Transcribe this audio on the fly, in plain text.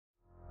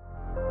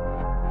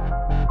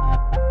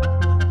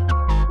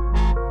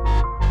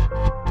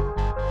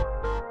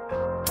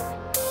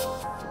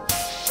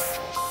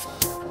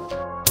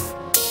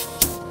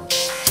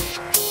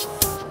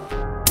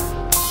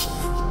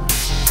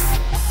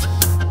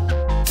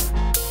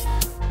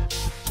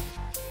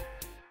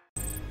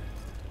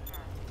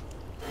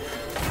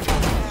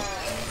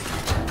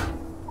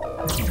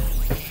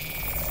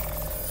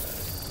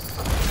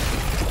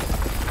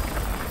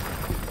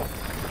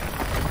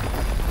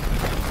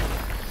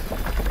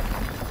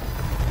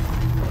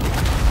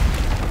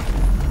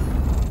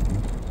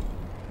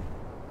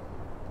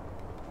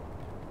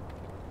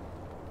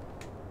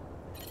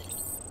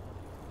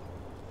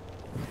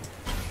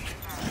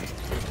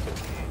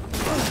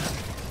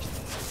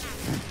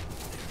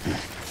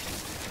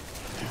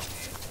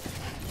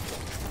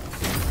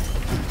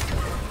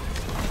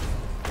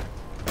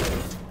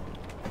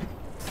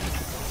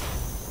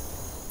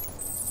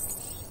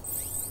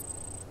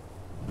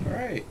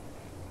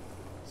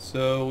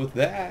So with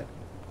that,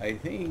 I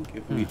think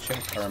if we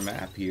check our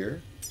map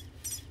here,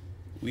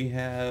 we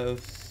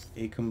have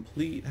a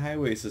complete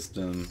highway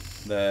system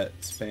that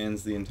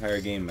spans the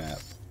entire game map.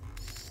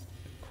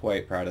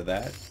 Quite proud of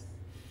that.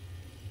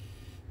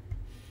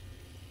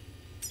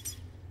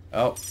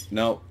 Oh,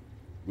 no.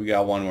 We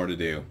got one more to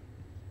do.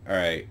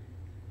 Alright.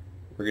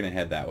 We're gonna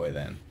head that way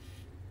then.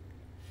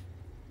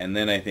 And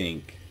then I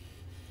think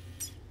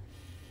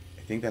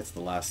that's the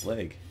last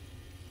leg.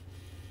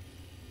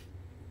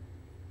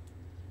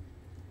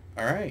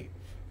 Alright.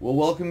 Well,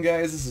 welcome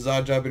guys. This is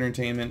Odd Job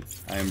Entertainment.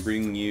 I am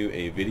bringing you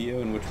a video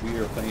in which we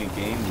are playing a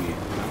game we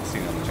have not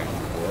seen on the channel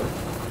before.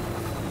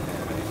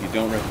 And if you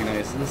don't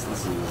recognize this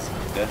is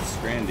Death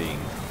Stranding,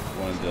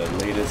 one of the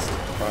latest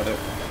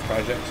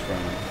projects from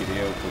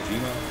Hideo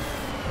Kojima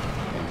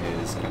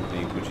and his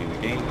company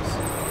Kojima Games.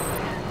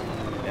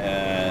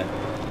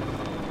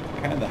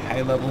 Kind of the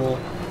high level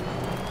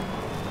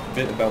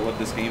bit about what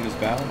this game is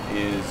about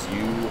is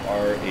you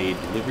are a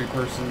delivery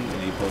person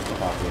in a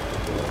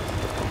post-apocalyptic world.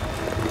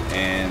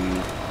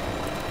 And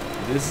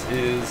this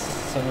is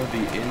some of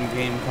the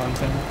in-game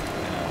content.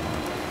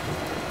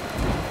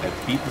 I've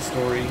beat the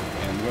story,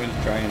 and I'm going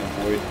to try and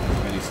avoid as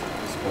many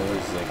spoilers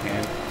as I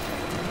can.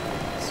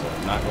 So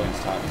I'm not going to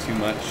talk too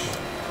much,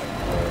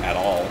 or at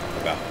all,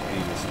 about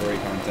any of the story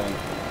content.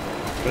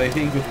 But I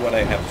think with what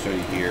I have to show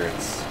you here,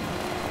 it's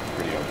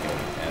pretty okay.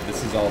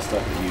 This is all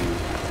stuff that you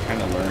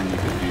kind of learn you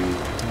can do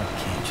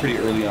pretty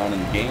early on in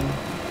the game,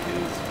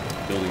 is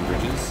building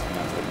bridges, and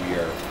that's what we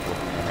are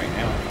working on right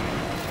now.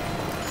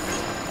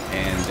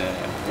 And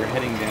we're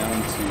heading down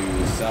to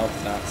South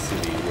Knot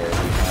City, where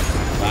we have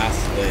the last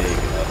leg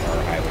of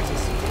our highway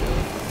system.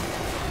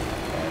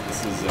 This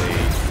is a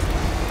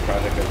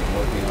project I've been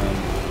working on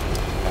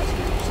the past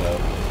week or so,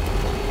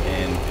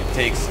 and it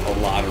takes a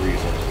lot of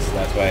resources.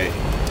 That's why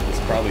this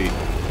probably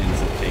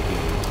ends up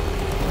taking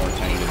more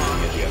time than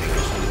any of the other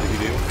missions that you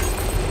do,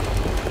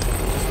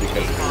 just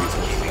because of the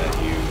resources that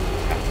you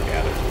have to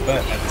gather.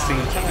 But at the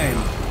same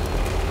time,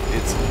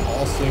 it's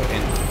also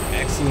an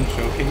excellent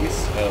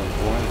showcase of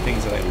one of the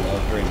things that I love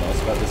very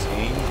most about this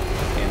game,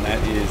 and that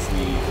is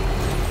the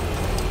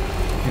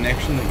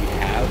connection that you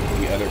have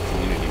with the other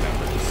community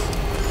members.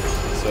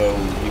 So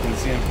you can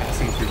see I'm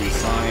passing through these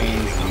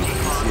signs, and you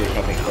can see a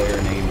couple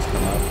player names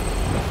come up.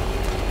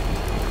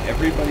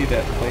 Everybody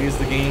that plays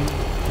the game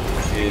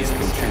is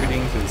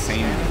contributing to the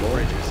same goal.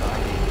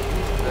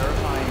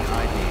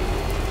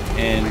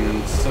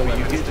 And so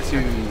you get to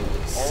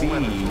see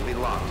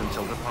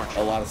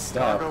a lot of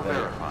stuff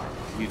that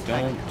you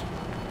don't,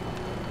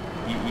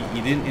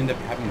 you didn't end up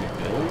having to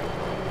build.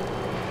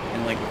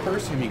 And like the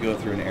first time you go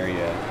through an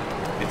area,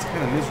 it's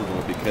kind of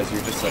miserable because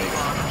you're just like,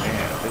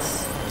 man,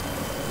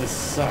 this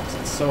sucks.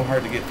 It's so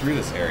hard to get through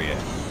this area.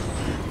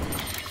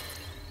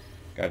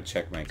 Gotta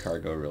check my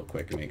cargo real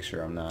quick and make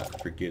sure I'm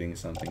not forgetting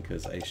something,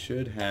 because I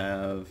should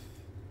have...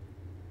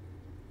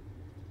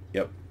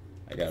 Yep,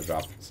 I gotta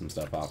drop some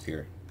stuff off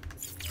here.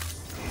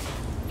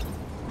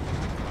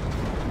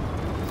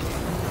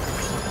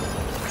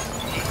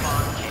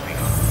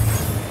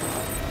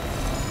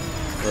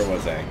 Where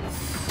was I?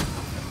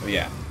 Oh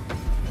yeah.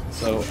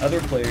 So other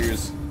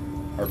players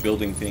are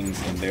building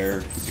things in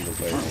their single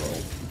player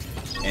world,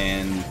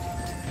 and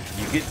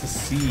you get to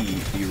see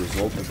the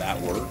result of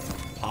that work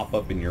pop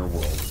up in your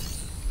world.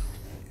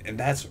 And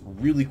that's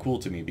really cool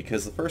to me,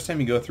 because the first time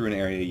you go through an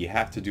area, you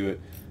have to do it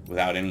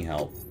without any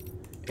help.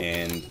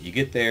 And you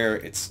get there,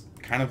 it's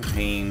kind of a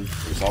pain.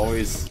 There's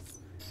always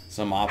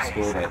some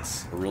obstacle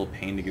that's a real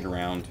pain to get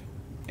around.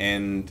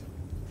 And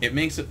it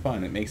makes it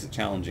fun, it makes it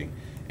challenging.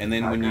 And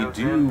then when you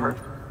do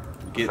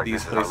get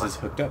these places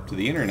hooked up to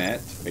the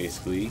internet,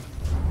 basically,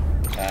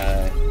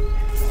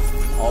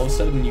 all of a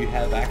sudden you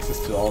have access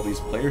to all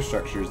these player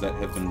structures that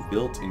have been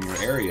built in your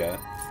area,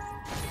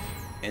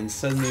 and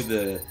suddenly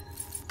the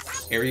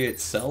area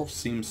itself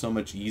seems so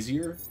much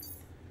easier.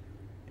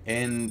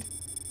 And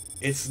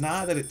it's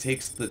not that it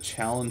takes the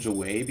challenge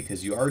away,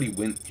 because you already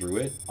went through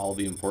it, all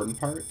the important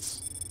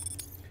parts.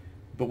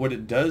 But what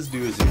it does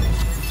do is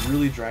it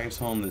really drives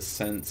home this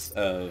sense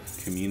of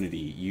community.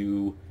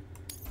 You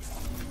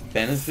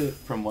benefit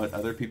from what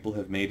other people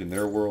have made in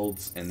their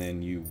worlds, and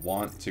then you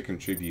want to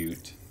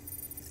contribute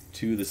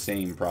to the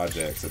same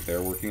projects that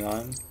they're working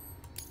on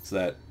so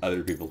that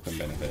other people can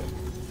benefit.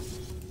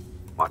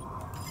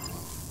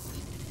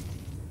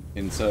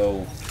 And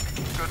so,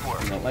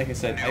 you know, like I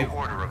said, I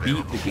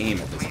beat the game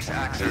at this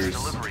point. There's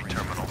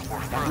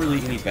not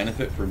really any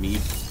benefit for me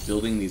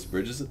building these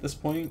bridges at this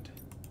point,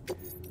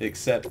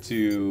 except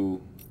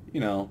to, you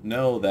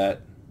know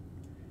that,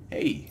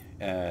 hey,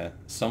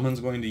 someone's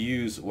going to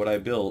use what I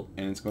built,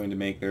 and it's going to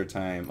make their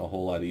time a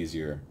whole lot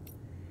easier.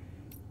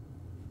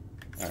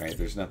 Alright,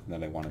 there's nothing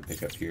that I want to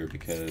pick up here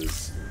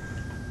because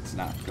it's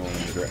not going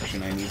in the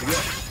direction I need to go.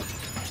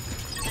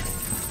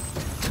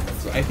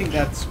 So I think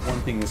that's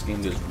one thing this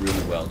game does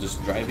really well,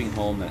 just driving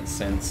home that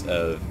sense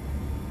of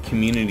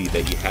community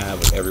that you have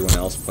with everyone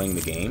else playing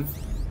the game.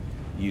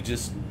 You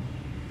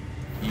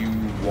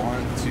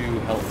want to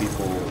help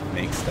people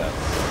make stuff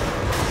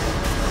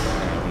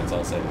when it's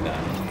all said and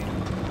done.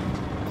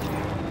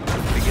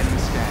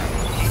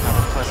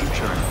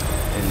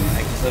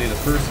 tell you,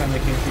 the first time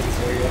I came through this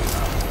area,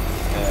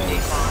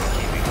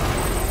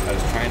 I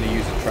was trying to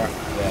use a truck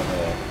that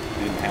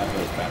didn't have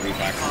those battery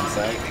packs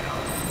inside,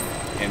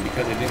 and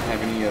because I didn't have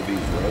any of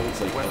these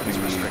roads like helping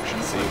me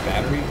save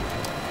battery,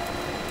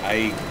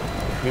 I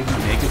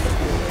couldn't make it the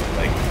whole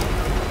way. Like,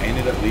 I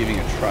ended up leaving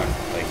a truck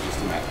like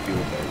just in that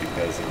field there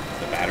because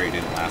the battery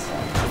didn't last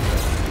long enough.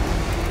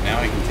 Now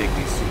I can take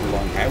these super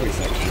long highway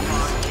sections,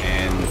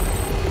 and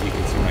you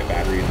can see my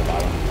battery in the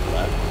bottom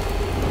left.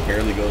 It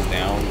barely goes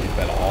down, if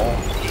at all,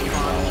 even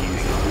while I'm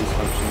using the boost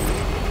function.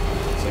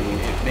 So I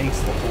mean, it makes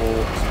the whole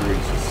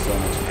experience just so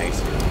much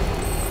nicer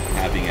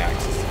having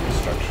access to these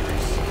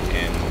structures,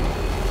 and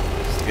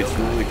it's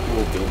really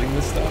cool building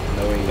this stuff,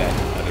 knowing that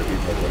other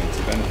people are going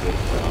to benefit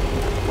from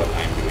what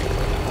I'm doing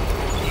for them.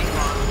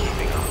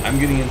 I'm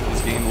getting into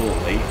this game a little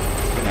late.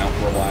 It's been out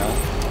for a while,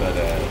 but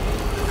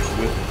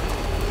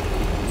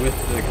with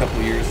the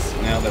couple years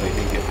now that I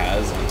think it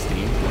has on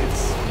Steam,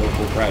 it's still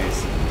full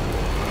price.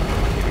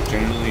 You know,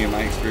 generally, in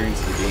my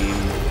experience, the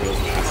game goes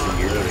past a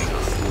year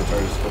and still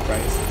charges full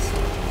price. It's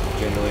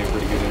generally a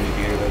pretty good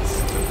indicator that's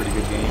a pretty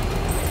good game.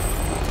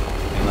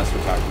 Unless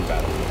we're talking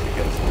Battlefield,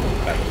 because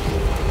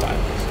Battlefield 5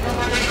 is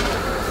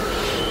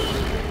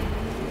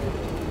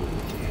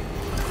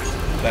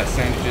that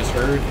sound you just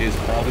heard is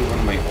probably one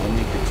of my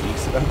only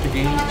critiques about the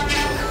game.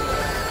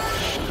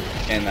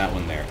 And that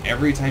one there.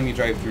 Every time you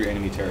drive through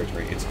enemy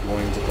territory, it's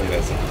going to play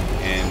that sound.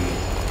 And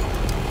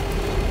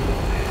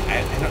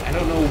I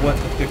don't know what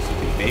the fix would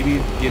be.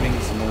 Maybe giving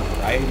some more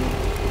variety.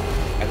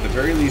 At the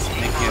very least,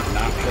 making it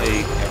not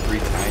play every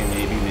time.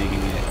 Maybe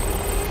making it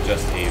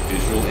just a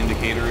visual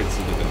indicator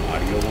instead of an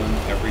audio one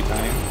every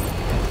time.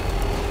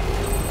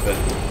 But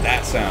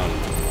that sound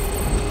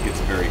gets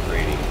very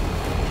grating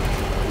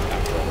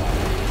after a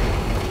while.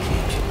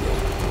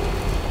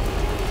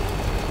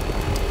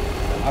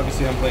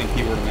 Obviously, I'm playing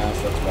keyboard and mouse.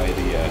 That's why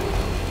the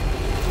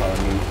car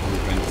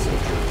movement is so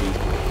jerky.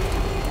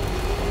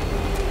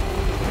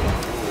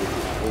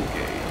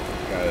 Okay,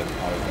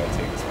 always gotta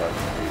take this part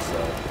pretty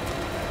slow.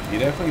 You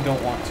definitely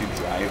don't want to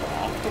drive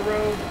off the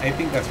road. I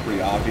think that's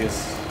pretty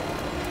obvious.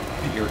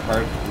 Your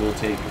car will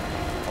take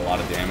a lot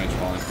of damage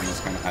falling from this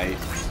kind of height.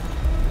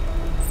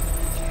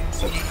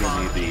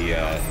 Subsequently, the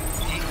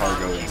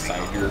cargo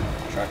inside your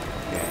truck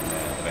can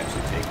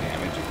eventually take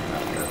damage if you're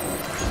not careful.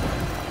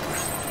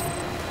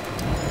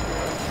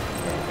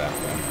 Go back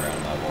down to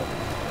ground level.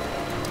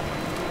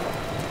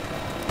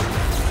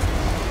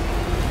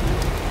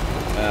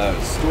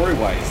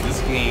 Story-wise,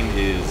 this game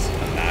is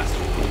a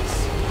masterpiece.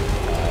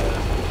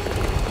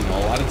 You know,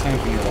 a lot of times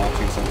when you're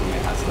watching something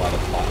that has a lot of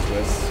plot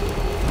twists,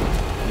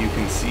 you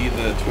can see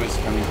the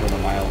twist coming from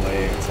a mile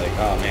away. It's like,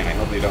 oh man, I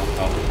hope they don't.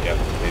 Oh, yep,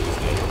 they just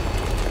did.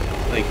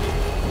 Like,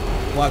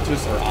 plot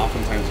twists are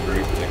oftentimes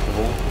very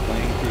predictable.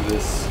 Playing through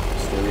this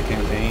story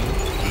campaign,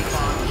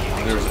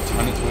 there's a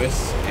ton of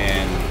twists,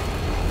 and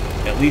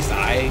at least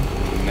I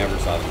never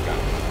saw them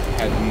coming.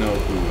 I had no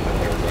clue that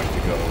they were going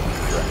to go in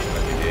the direction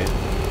that they did,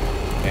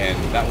 and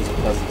that was a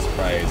pleasant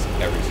surprise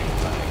every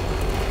single time.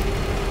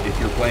 If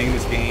you're playing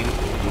this game,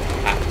 you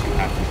have to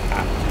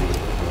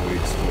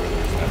avoid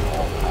spoilers at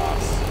all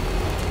costs.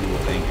 You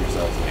will thank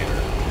yourselves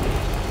later.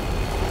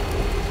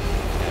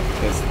 Yeah,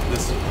 because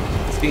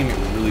this game, it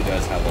really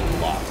does have a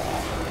lot to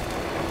offer.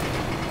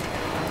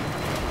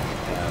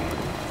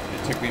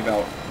 It took me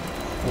about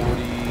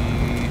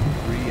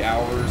 43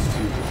 hours to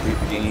complete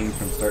the game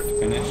from start to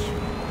finish.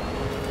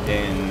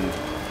 And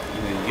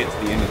you know, you get to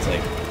the end, it's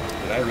like,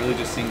 did I really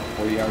just sink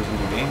 40 hours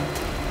into the game?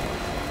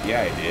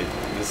 Yeah, I did.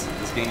 This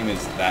game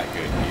is that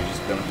good. You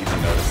just don't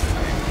even notice the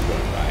time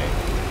going by.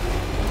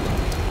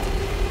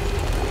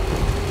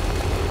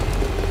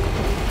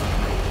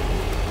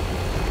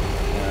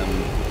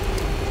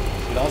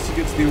 It also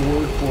gets the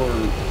award for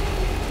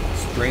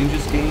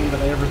strangest game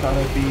that I ever thought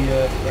I'd be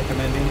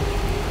recommending.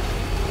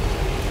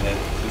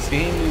 This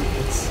game,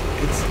 it's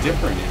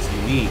different. It's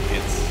unique.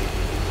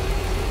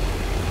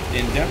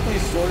 And definitely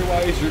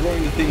story-wise, you're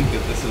going to think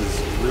that this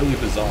is really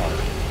bizarre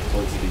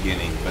towards the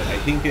beginning, but I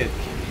think it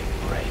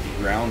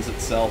grounds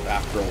itself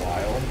after a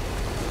while.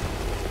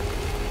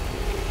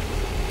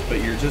 But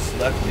you're just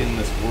left in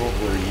this world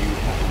where you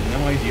have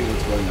no idea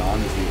what's going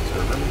on as the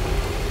observer,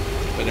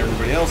 but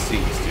everybody else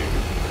seems to,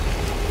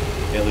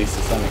 at least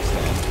to some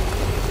extent.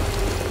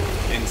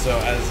 And so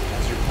as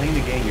you're playing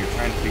the game, you're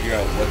trying to figure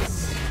out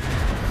what's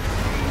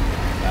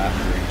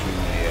after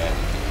entering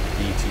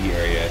the ET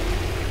area.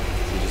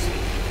 So just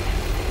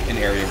an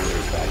area where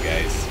there's bad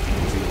guys. You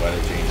can see the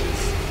weather changes.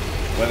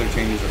 Weather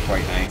changes are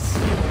quite nice.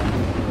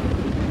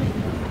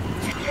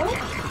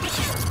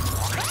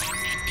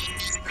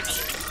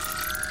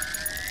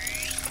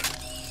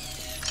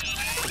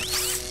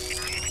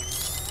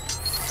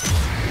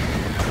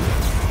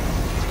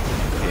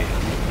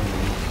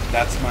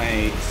 That's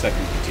my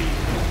second critique.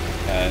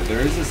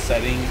 There is a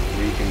setting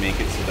where you can make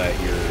it so that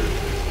your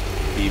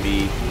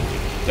BB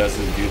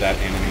doesn't do that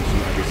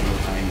animation every single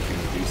time. You can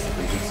reduce the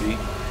frequency.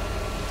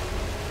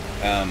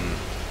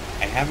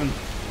 I haven't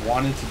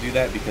wanted to do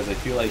that because I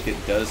feel like it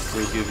does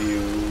still give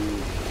you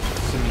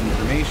some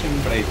information,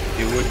 but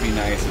it would be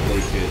nice if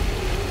they could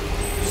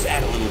Just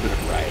add a little bit of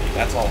variety.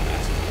 That's all I'm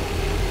asking for.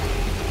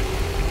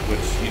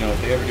 Which, you know, if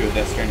they ever do a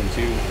Death Stranding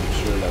 2, I'm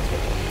sure that's what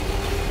they'll do.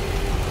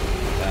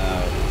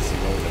 Let's see,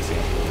 what was I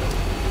saying before?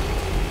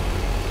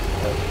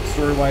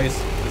 Story-wise,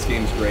 this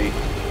game's great.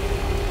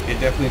 It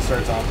definitely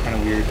starts off kind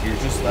of weird. You're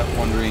just left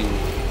wondering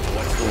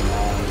what's going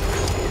on.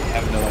 You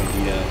have no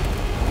idea.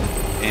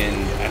 And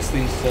as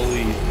things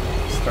slowly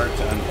start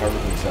to uncover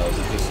themselves,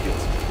 it just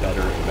gets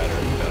better and better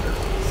and better.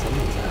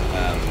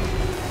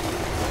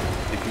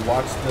 If you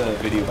watch the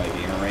video by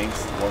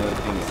GamerRanks, one of the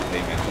things that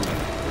they mentioned, and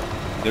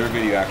their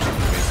video actually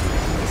was basically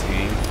in this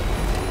game,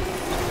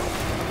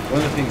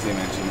 one of the things they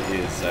mentioned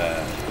is,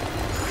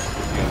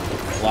 you know,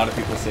 a lot of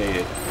people say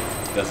it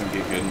doesn't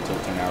get good until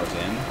 10 hours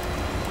in,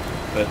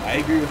 but I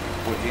agree with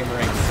what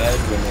GamerRanks said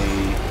when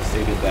they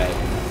stated that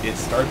it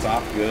starts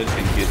off good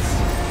and gets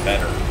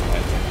better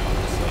at 10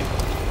 hours. Like,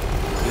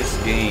 this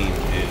game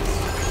is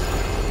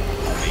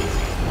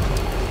amazing.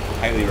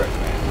 Highly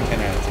recommend. 10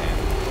 out of 10.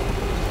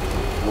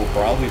 We'll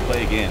probably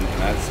play again, and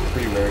that's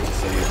pretty rare to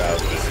say about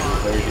a single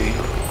player game.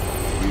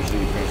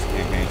 Usually you finish the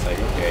campaign, it's like,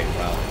 okay,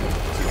 well,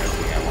 I've seen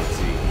everything I want to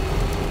see.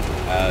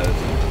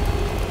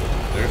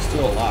 There's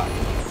still a lot.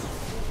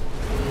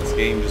 This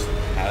game just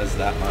has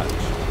that much.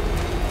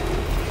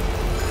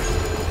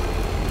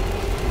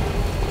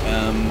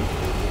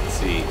 Let's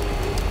see.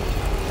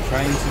 I'm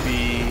trying to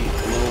be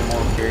a little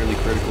more fairly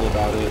critical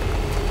about it.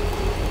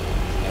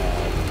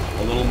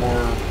 A little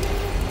more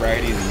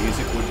variety in the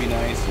music would be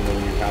nice, you know,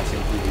 when you're passing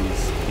through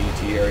these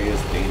DT areas,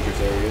 dangerous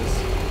areas.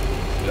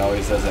 It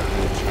always has that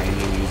kind of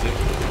chimey music.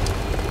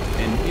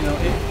 And, you know,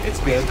 it's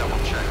good.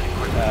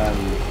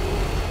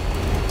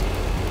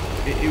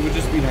 It would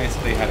just be nice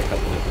if they had a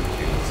couple different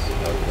tunes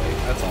that would play.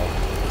 That's all.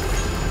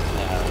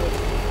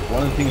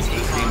 One of the things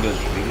this game does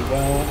really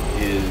well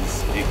is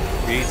it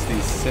creates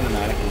these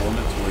cinematic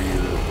moments where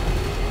you're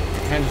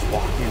kind of just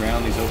walking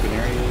around these open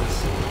areas,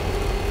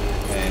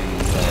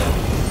 and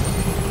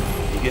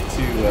you get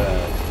to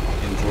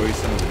enjoy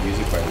some of the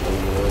music by Low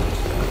Lord, which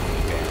is one of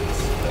the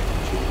bands that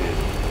contributed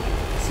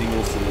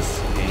singles to this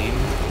game.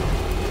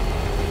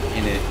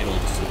 And it'll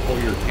just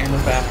pull your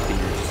camera back, and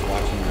you're just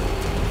watching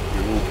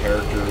your little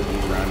character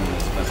move around in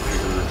this much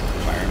bigger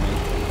environment.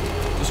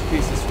 It just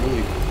creates this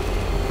really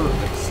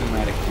perfect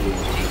cinematic feel.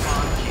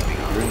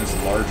 You're in this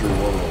larger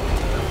world.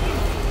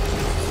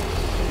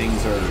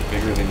 Things are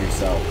bigger than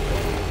yourself,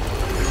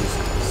 and you're just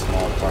a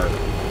small part. It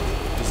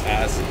just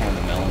adds to kind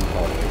of the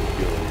melancholy that you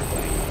feel when you're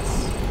playing this.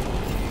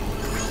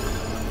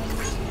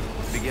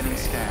 Beginning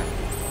scan.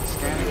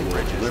 Scanning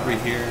bridges. Delivery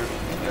here,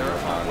 and then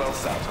we're on to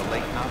South to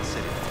Lake Knot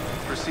City.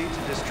 Proceed to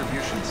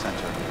distribution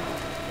center.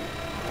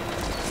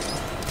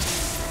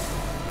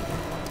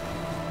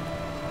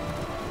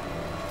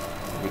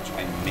 Which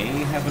I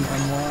may have an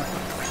unlock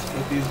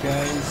with these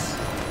guys.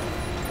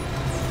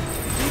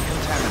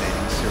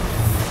 Decontaminating sewer.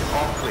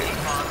 All clear.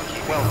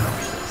 Welcome,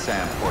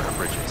 Sam Porter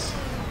Bridges.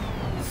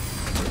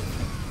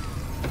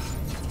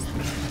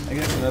 I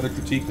guess another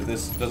critique that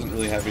this doesn't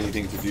really have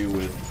anything to do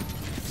with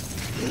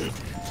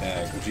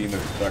Kojima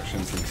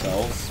Productions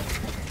themselves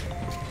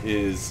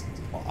is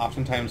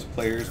oftentimes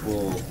players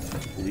will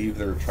leave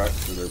their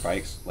trucks or their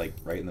bikes like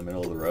right in the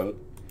middle of the road.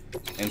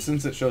 And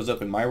since it shows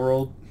up in my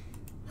world,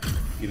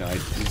 you know, I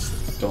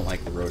just don't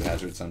like the road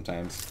hazard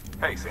sometimes.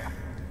 Hey, Sam.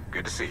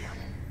 Good to see you.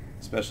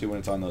 Especially when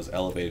it's on those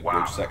elevated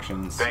bridge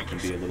sections. It can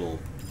be a little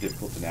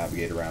difficult to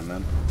navigate around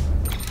them.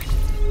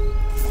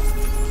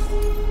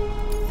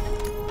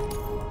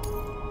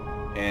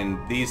 And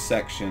these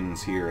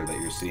sections here that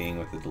you're seeing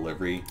with the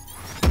delivery,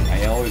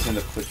 I always end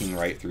up clicking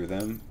right through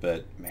them,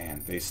 but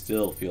man, they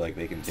still feel like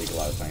they can take a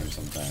lot of time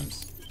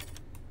sometimes.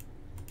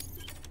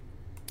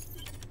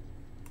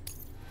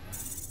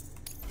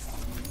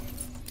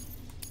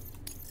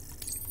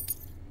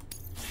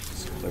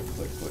 Click,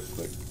 click, click,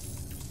 click.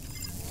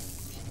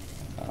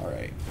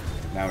 Alright.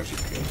 Now we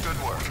should be good. Good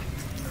work.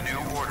 New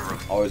order.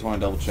 Always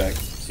want to double check,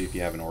 see if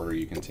you have an order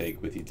you can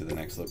take with you to the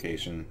next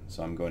location.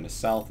 So I'm going to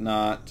South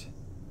Knot.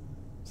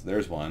 So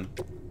there's one.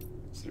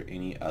 Is there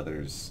any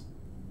others?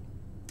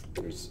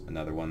 There's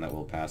another one that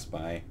we'll pass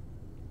by.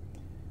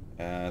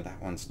 That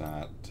one's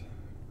not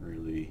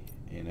really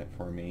in it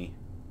for me.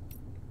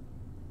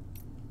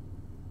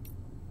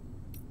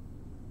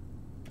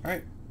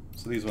 Alright,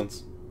 so these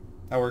ones.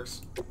 That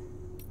works.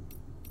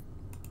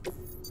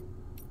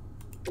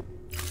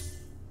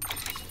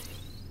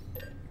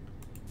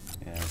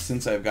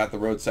 Since I've got the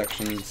road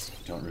sections,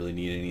 don't really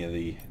need any of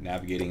the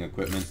navigating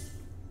equipment.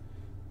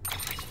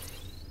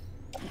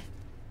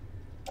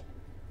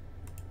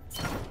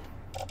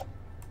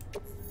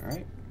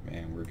 Alright,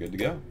 and we're good to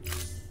go.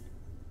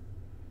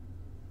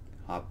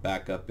 Hop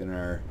back up in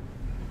our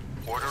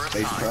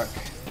space truck.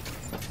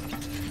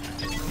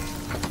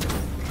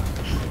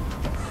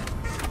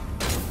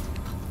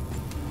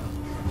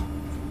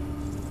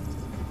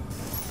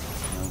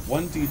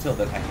 One detail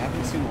that I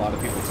haven't seen a lot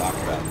of people talk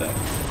about that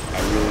I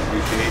really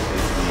appreciate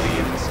is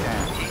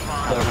the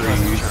clever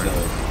use of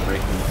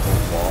breaking the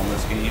fourth wall in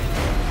this game.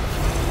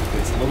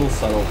 It's little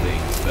subtle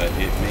things, but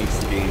it makes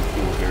the game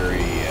feel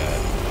very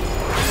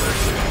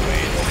immersive in a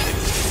way.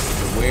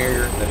 It's a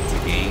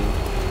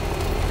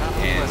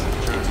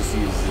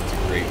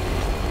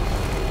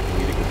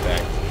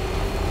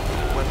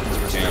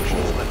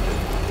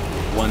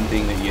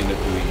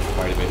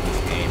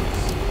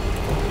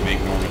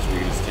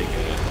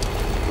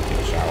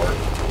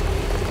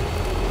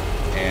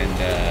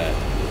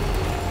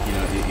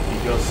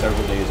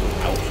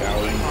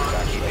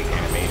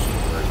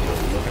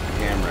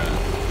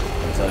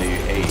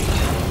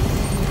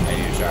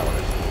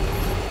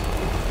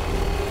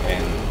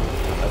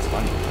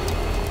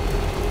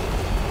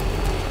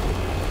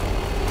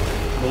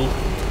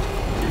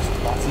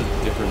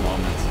for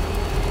moments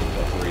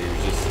where you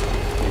just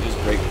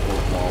break the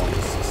fourth wall in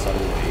just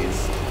subtle ways.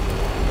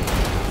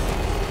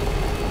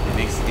 It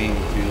makes the game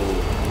feel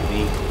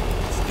unique.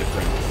 It's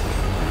different.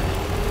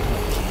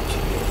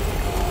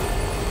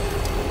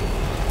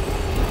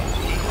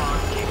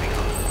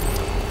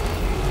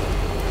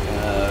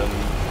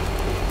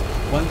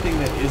 One thing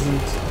that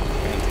isn't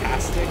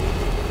fantastic,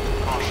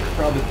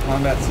 probably the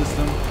combat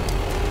system.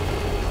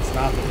 It's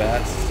not the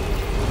best.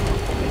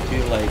 I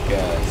feel like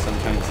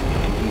sometimes the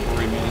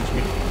inventory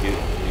management can get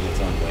in its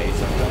own way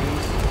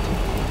sometimes.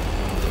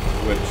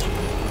 Which,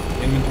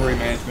 inventory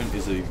management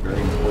is a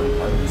very important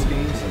part of this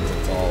game since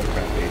it's all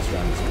kind of based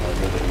around this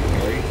cargo that you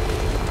carry.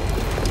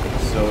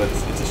 So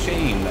it's a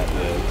shame that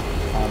the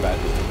combat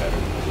isn't better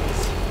than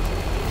this.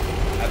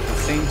 At the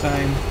same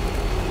time,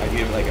 I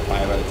give it like a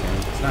 5 out of 10.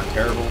 It's not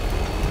terrible.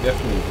 It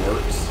definitely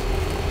works.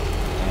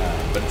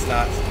 But it's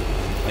not,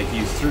 like,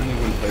 you certainly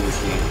wouldn't play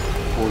this game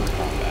for the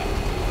combat.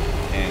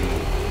 And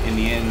in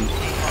the end,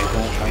 I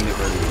don't find it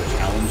very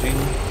challenging.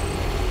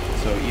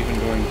 So even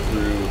going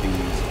through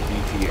these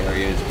BT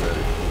areas where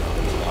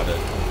there's a lot of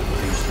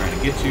things trying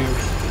to get you,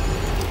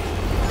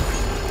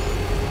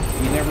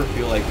 you never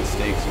feel like the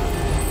stakes are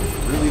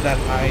really that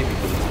high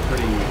because it's a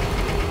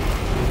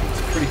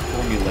pretty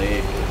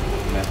formulaic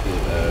method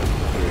of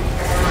doing it.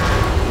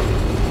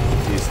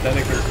 The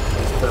aesthetic is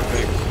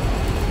perfect.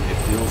 It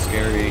feels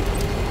scary.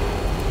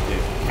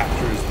 It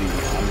captures the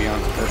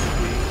ambiance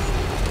perfectly.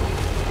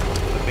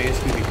 But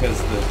basically because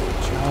the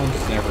challenge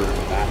is never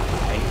that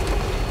high, I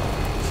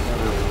just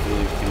never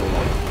really feel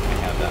like I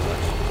have that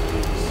much to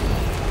lose.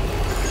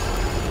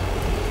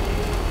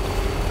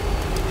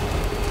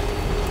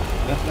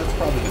 That's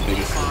probably the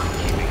biggest thing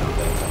that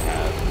I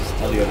have.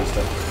 All the other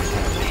stuff is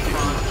kind of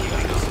ridiculous.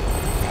 I'm just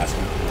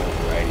asking for more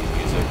variety of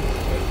music.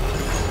 But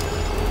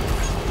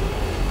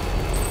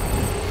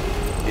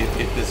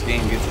if this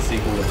game gets a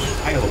sequel, which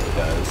I hope it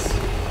does,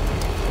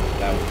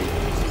 that would be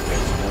amazing.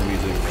 There's more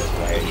music, more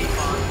variety.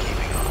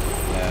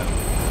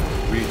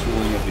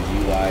 Retooling of the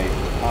UI,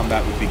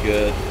 combat would be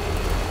good.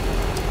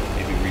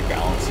 Maybe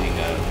rebalancing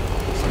of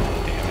some of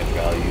the damage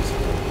values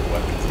for the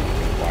weapons that you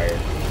can acquire.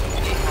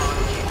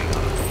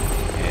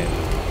 And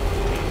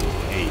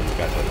hey, you've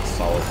got a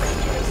solid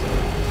franchise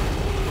there.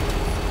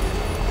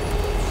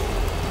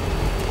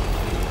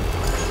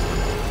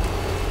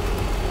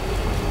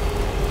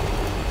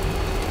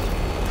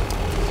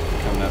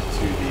 Coming up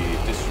to the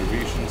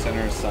distribution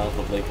center south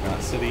of Lake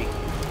Knot City.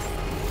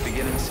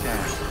 Beginning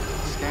scan.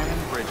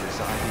 Scanning bridges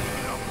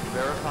ID.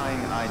 Verifying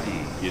ID.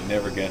 You'd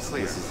never guess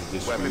Clear. this is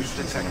the Weapons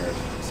distribution center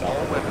detected. south All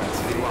of Lake Knot weapons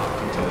City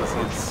locked into the because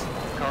front. it's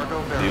Cargo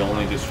the verified.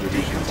 only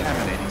distribution center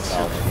Decontaminating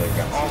south of Lake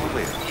Knot All City.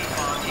 clear.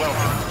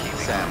 Welcome,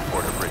 Sam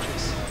Porter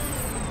Bridges.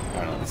 I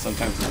don't know,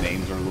 sometimes the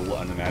names are a little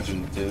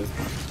unimaginative.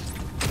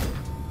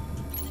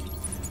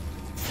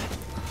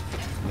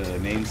 The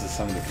names of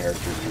some of the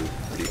characters are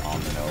pretty on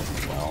the nose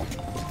as well.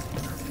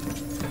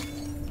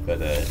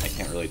 But I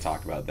can't really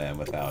talk about them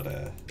without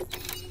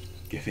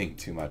giving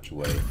too much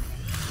away.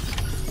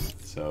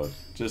 So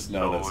just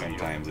know that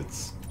sometimes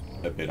it's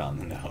a bit on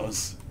the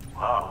nose.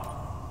 Wow.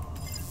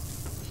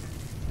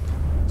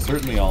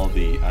 Certainly all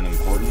the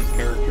unimportant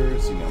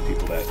characters, you know,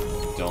 people that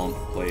don't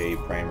play a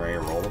primary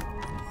role,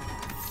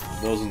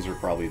 those ones are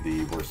probably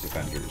the worst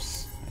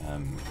offenders.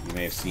 You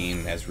may have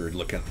seen, as we were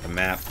looking at the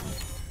map,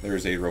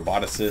 there's a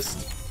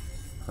roboticist.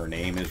 Her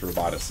name is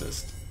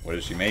Roboticist. What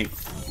does she make?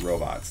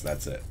 Robots,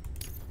 that's it.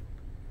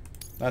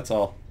 That's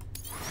all.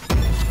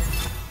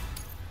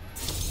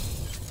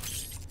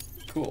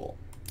 Cool.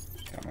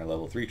 Got my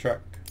level 3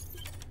 truck.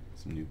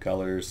 Some new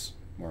colors,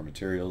 more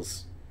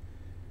materials.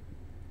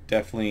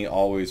 Definitely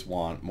always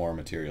want more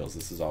materials.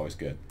 This is always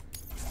good.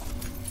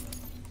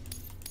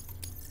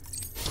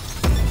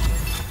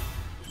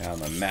 Now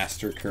I'm a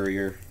master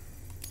courier.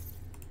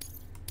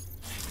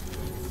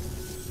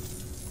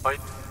 Fight.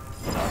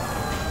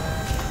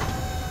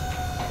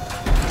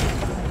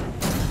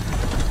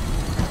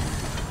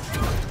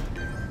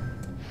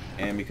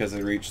 And because I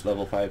reached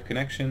level 5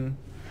 connection,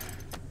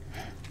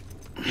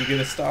 you get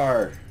a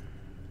star.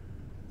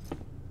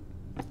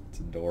 It's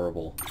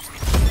adorable.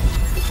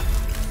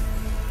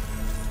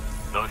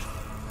 Nice.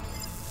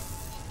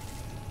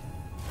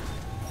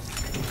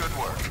 Good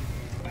work.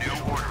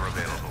 New order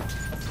available.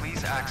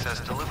 Please access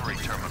delivery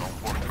terminal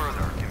for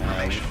further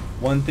information.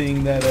 One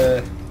thing that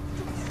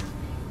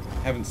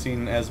haven't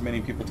seen as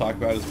many people talk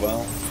about as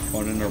well,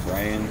 Conan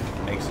O'Brien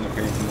makes an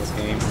appearance in this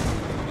game.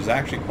 There's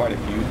actually quite a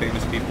few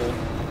famous people.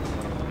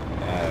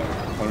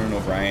 Conan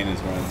O'Brien is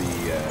one of the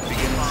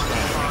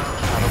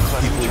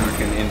people you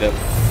can end up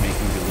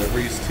making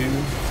deliveries to.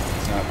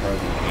 It's not part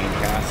of the main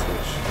cast,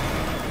 which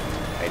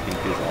I think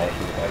is all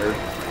for the better.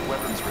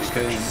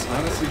 Because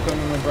honestly,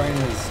 Conan O'Brien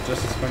is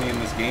just as funny in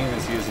this game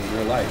as he is in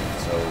real life,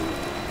 so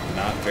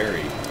not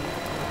very. In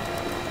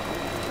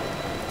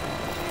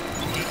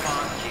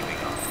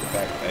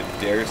fact, I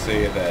dare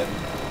say that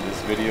this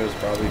video is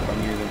probably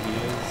funnier than he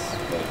is,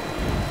 but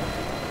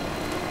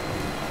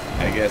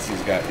I guess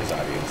he's got his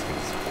audience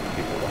because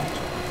people watch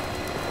it.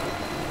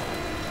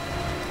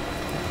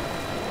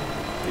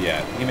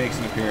 yeah, he makes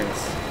an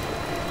appearance.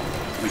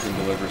 We can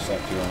deliver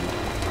stuff to him.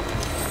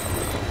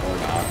 Or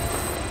not.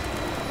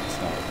 It's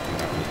not,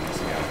 we're not really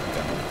missing out on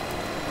demo.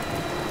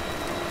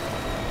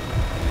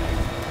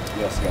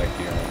 We also got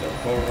Guillermo del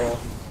Toro.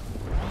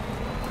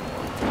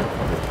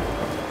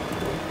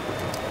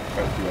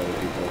 Quite a few other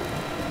people.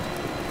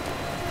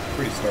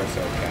 Pretty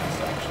star-studded cast,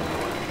 actually.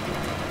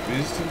 We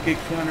just didn't get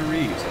Keanu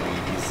Reeves. I mean,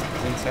 he's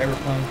in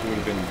Cyberpunk. It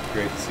would have been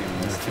great to see him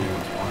in this too.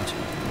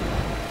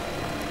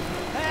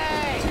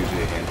 It's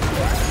usually a handful.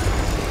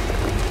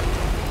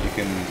 You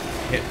can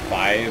hit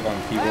 5 on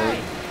keyboard,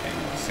 and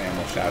Sam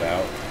will shout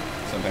out.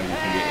 Sometimes you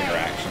can get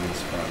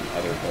interactions from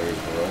other players'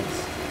 worlds,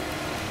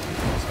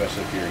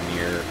 especially if you're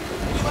near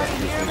the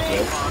structures they've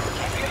built.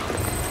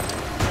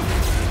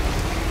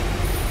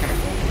 Kind of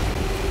cool.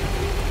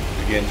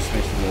 Again, just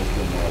makes the world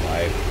feel more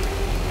alive.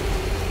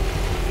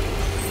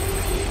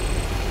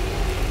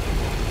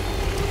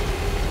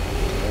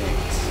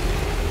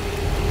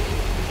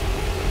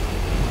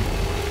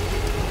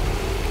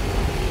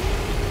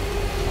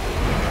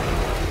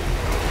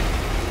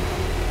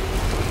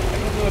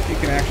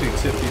 Actually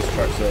tip these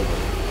trucks over.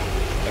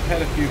 I've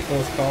had a few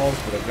close calls,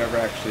 but I've never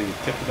actually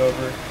tipped it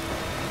over.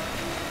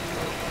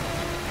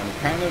 I'm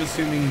kind of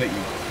assuming that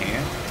you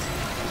can't.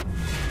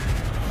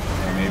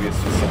 Or maybe it's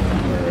just something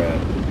where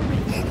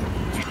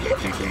you're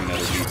thinking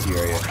another GT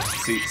area.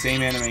 See,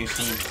 same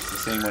animation, the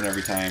same one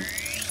every time.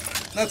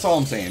 That's all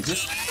I'm saying.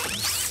 Just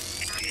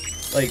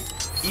like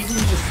even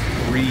just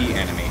 3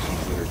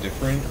 animations that are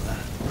different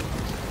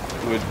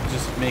would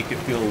just make it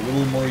feel a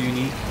little more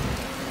unique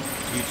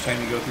each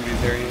time you go through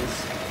these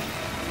areas.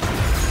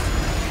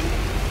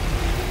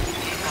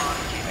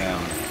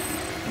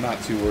 I'm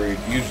not too worried.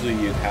 Usually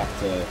you'd have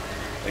to,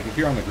 like if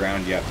you're on the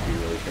ground, you have to be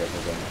really careful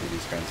going through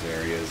these kinds of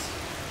areas.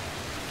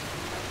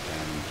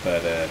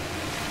 But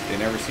they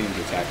never seem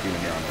to attack you when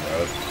you're on the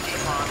road.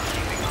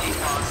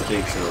 The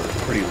stakes are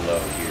pretty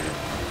low here.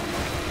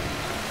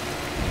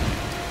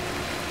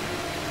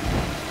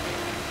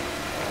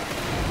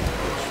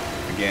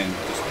 Which, again,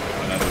 just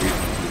another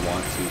reason to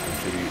want to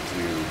contribute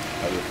to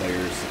other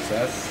players'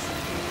 success.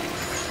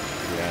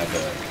 We're gonna have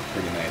a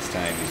pretty nice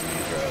time using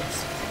these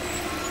roads.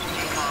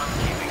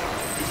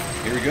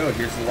 Here we go,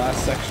 here's the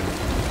last section.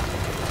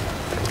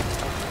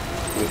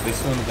 With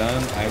this one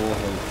done, I will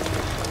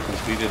have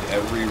completed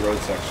every road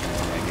section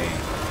in my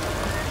game.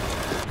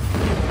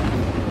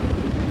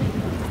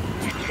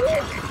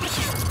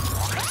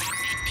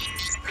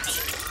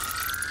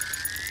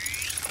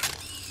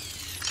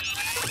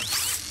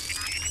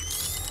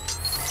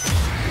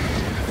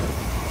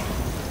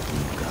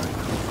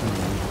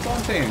 That's all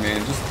I'm saying,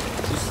 man. Just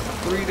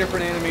 3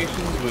 different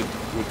animations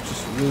would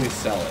just really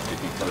sell it.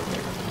 It'd be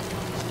perfect.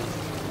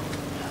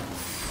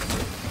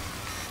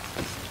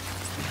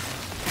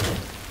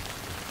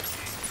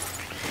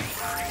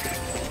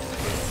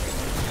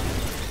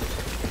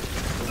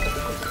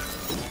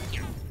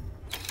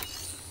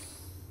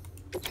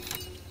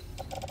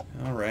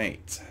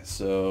 Alright,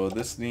 so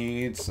this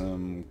needs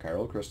some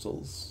chiral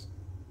crystals.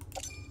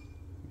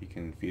 You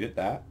can feed it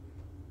that.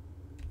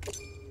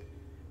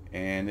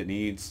 And it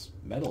needs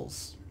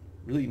metals.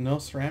 Really, no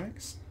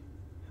ceramics?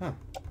 Huh.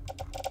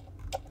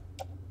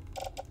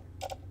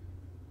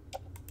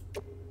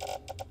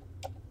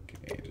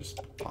 Okay, just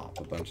pop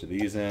a bunch of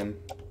these in.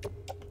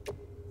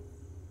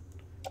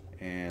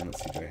 And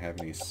let's see, do I have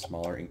any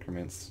smaller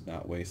increments to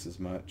not waste as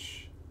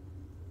much?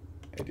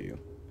 I do.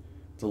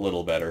 It's a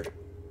little better.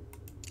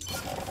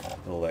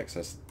 A little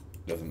excess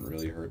doesn't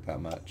really hurt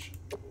that much.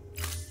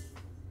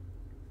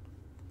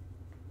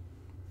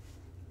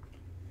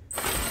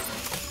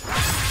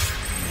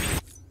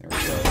 There we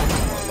go,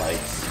 more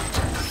lights.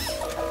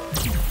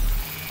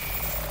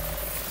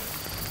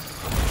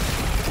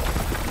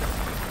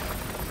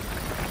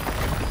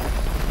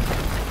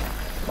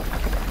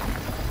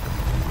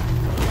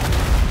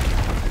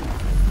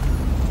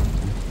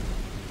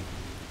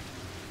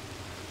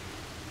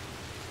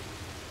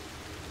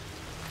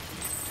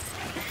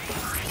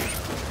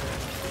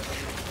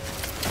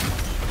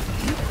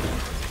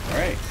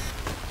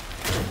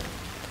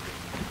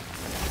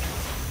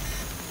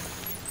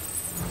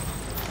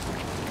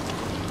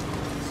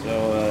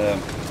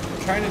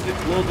 Trying to do a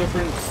little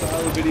different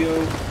style of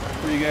video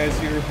for you guys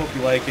here. Hope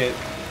you like it.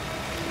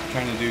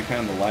 Trying to do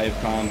kind of the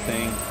Live-comm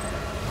thing.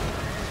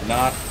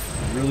 Not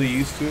really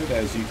used to it,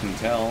 as you can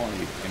tell. I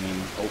mean,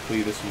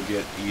 hopefully this will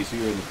get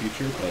easier in the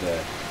future, but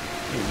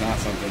it's not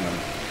something I'm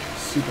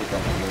super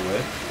comfortable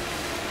with.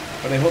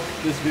 But I hope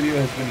this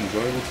video has been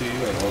enjoyable to you.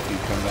 I hope you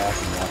come back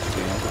and watch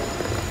again.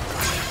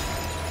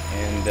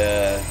 And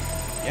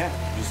yeah,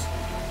 just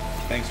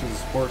thanks for the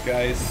support,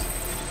 guys.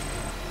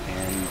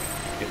 And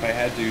if I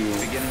had to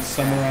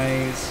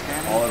summarize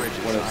all of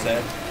what I've said,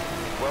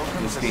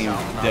 this game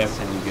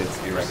definitely gets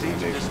a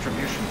recommendation.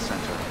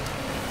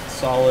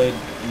 Solid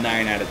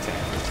 9 out of 10.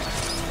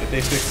 If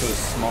they fix those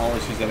small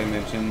issues that I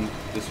mentioned,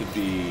 this would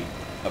be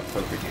a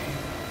perfect game.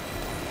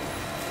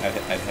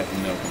 I'd have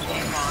no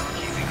complaints.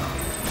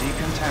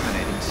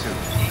 Decontaminating suit.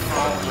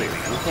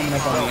 We're coming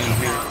up on the end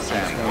here. I'm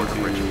just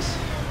going to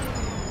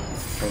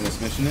turn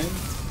this mission in.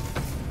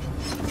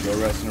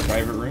 go rest in a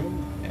private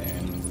room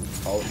and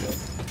call it good. I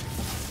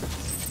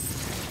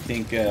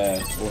think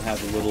we'll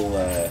have a little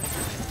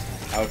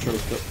outro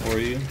clip for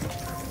you.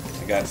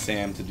 I got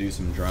Sam to do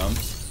some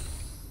drums,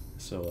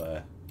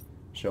 so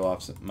show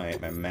off my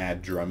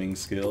mad drumming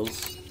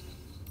skills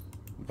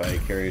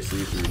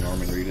vicariously through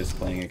Norman Reedus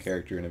playing a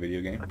character in a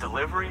video game. A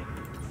delivery?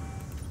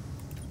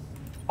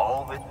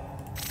 All of it?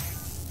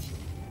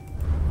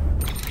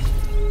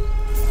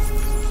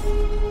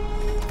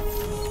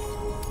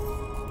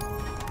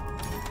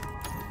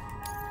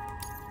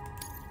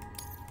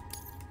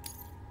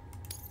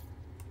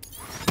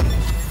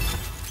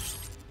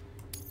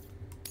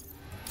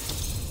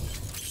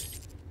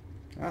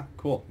 Ah,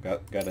 cool.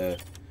 Gotta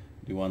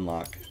do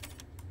unlock.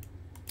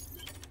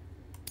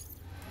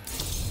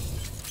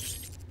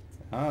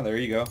 Ah, there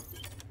you go.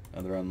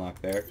 Another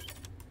unlock there.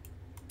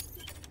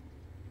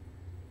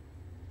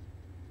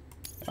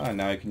 Ah,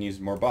 now I can use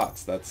more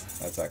bots.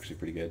 That's actually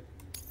pretty good.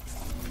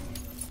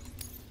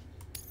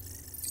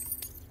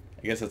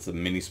 I guess that's a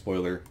mini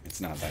spoiler.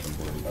 It's not that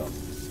important though.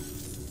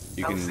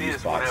 You can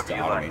use bots to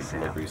automate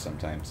delivery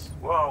sometimes.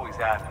 We're always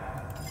happy.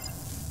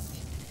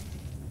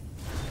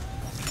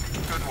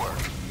 Good work.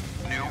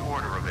 New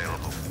order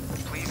available.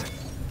 Please.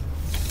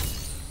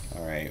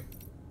 Alright.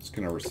 Just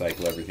gonna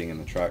recycle everything in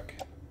the truck.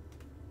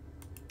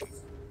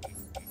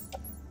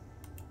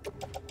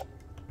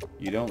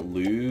 You don't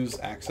lose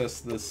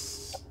access to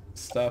this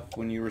stuff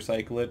when you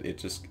recycle it. It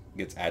just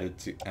gets added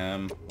to...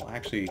 well,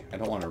 actually, I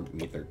don't want to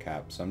meet their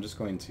cap, so I'm just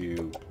going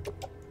to...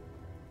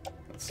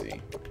 Let's see.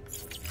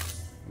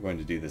 I'm going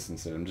to do this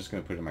instead. I'm just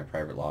going to put it in my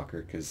private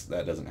locker, because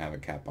that doesn't have a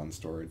cap on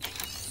storage.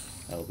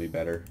 That'll be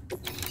better.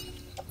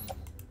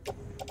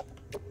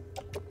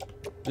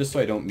 Just so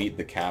I don't meet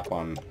the cap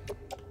on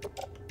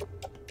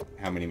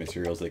how many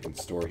materials they can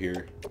store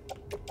here.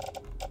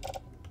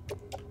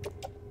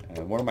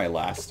 One of my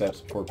last steps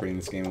before putting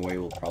this game away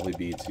will probably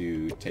be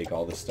to take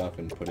all this stuff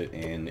and put it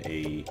in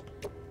a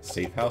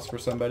safe house for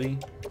somebody.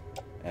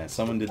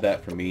 Someone did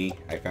that for me.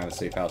 I found a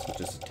safe house with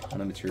just a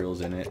ton of materials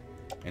in it,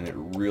 and it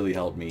really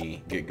helped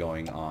me get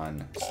going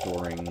on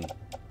storing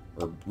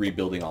or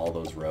rebuilding all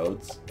those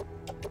roads.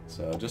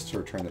 So just to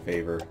return the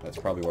favor, that's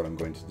probably what I'm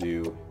going to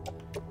do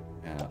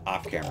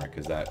off camera,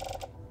 because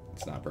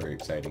it's not very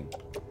exciting.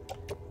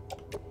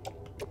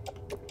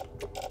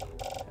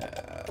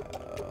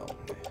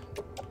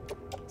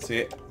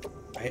 See,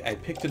 I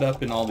picked it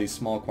up in all these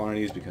small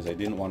quantities because I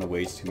didn't want to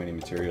waste too many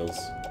materials.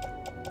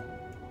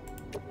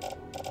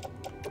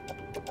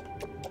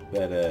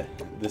 But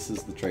this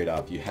is the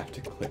trade-off. You have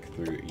to click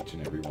through each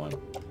and every one.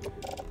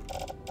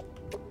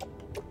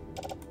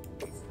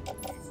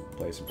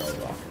 Place a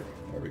private locker.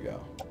 There we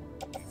go.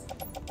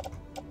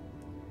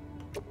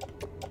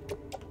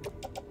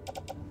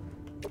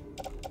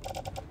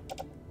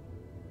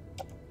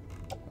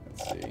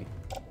 Let's see.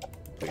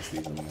 Place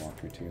these in the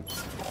locker too.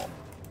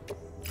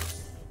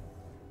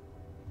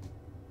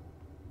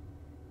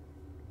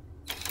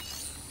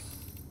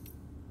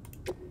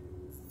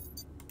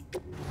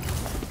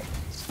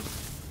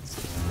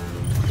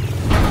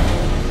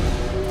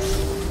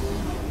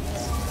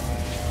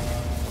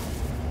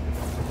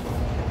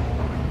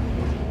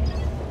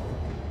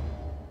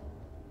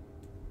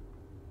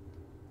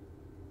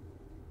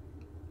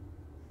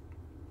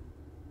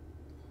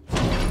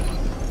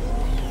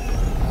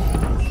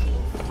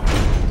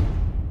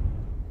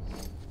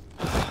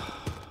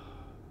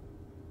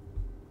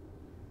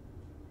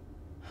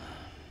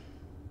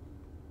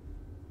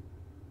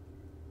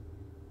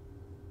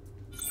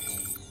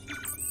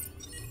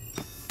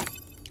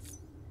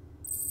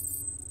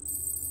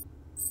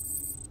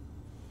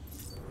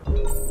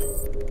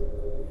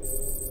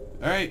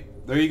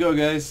 Alright, there you go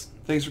guys.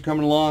 Thanks for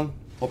coming along.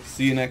 Hope to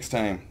see you next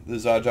time. This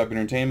is Odd Job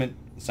Entertainment,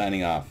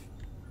 signing off.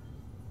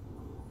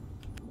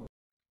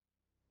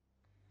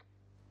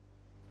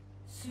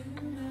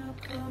 Soon I'll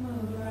come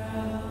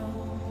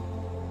around,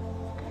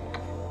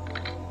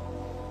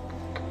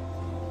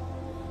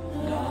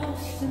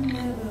 lost and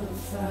never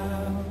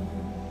found,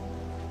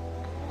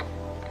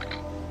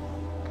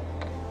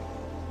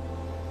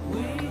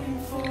 waiting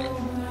for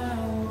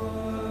my word,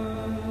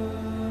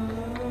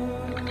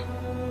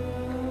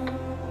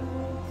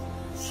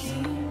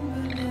 seen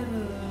but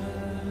never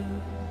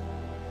heard,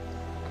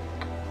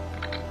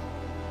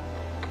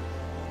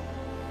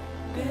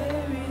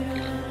 buried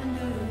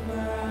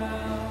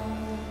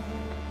underground,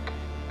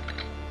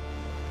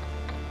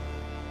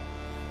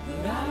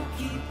 but I'll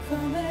keep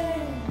coming.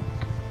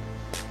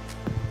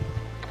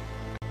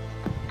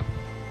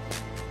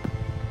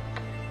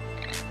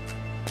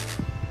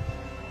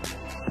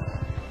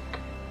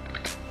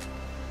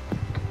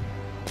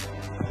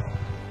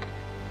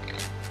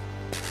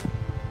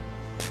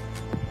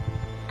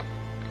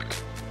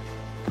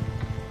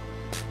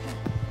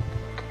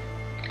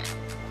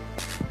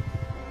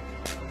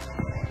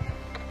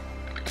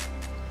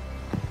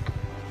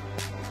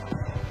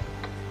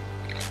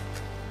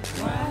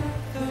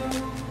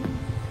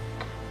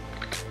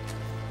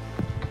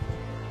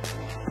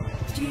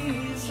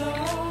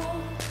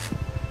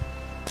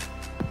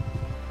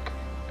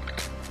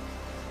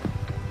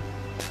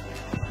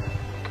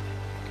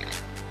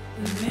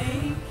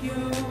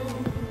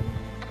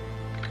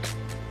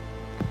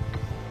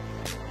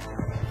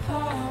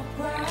 our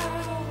pride.